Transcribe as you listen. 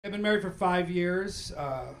I've been married for 5 years.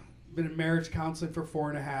 Been in marriage counseling for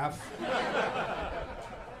 4.5.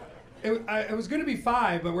 It was going to be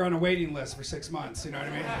 5, but we're on a waiting list for 6 months. You know what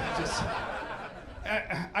I mean?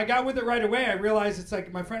 I got with it right away. I realized it's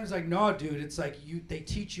like, my friend was like, no, dude, it's like they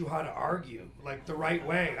teach you how to argue, like the right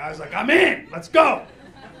way. I was like, I'm in, let's go.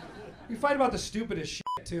 We fight about the stupidest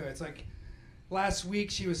shit too. It's like, last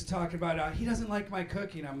week she was talking about, he doesn't like my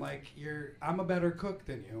cooking. I'm like, I'm a better cook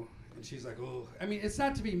than you. And she's like, oh. I mean, it's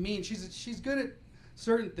not to be mean. She's good at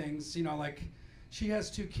certain things, you know, like she has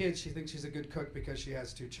 2 kids. She thinks she's a good cook because she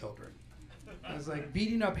has 2 children. I was like,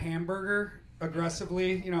 beating up hamburger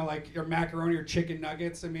aggressively, you know, like your macaroni or chicken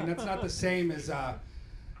nuggets. I mean, that's not the same as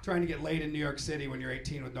trying to get laid in New York City when you're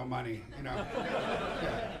 18 with no money, you know.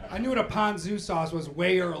 Yeah. I knew what a ponzu sauce was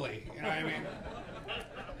way early, you know what I mean?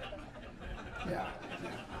 Yeah.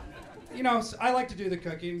 You know, so I like to do the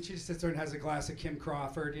cooking. She just sits there and has a glass of Kim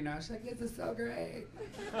Crawford, you know. She's like, this is so great.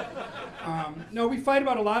 No, we fight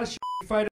about a lot of shit.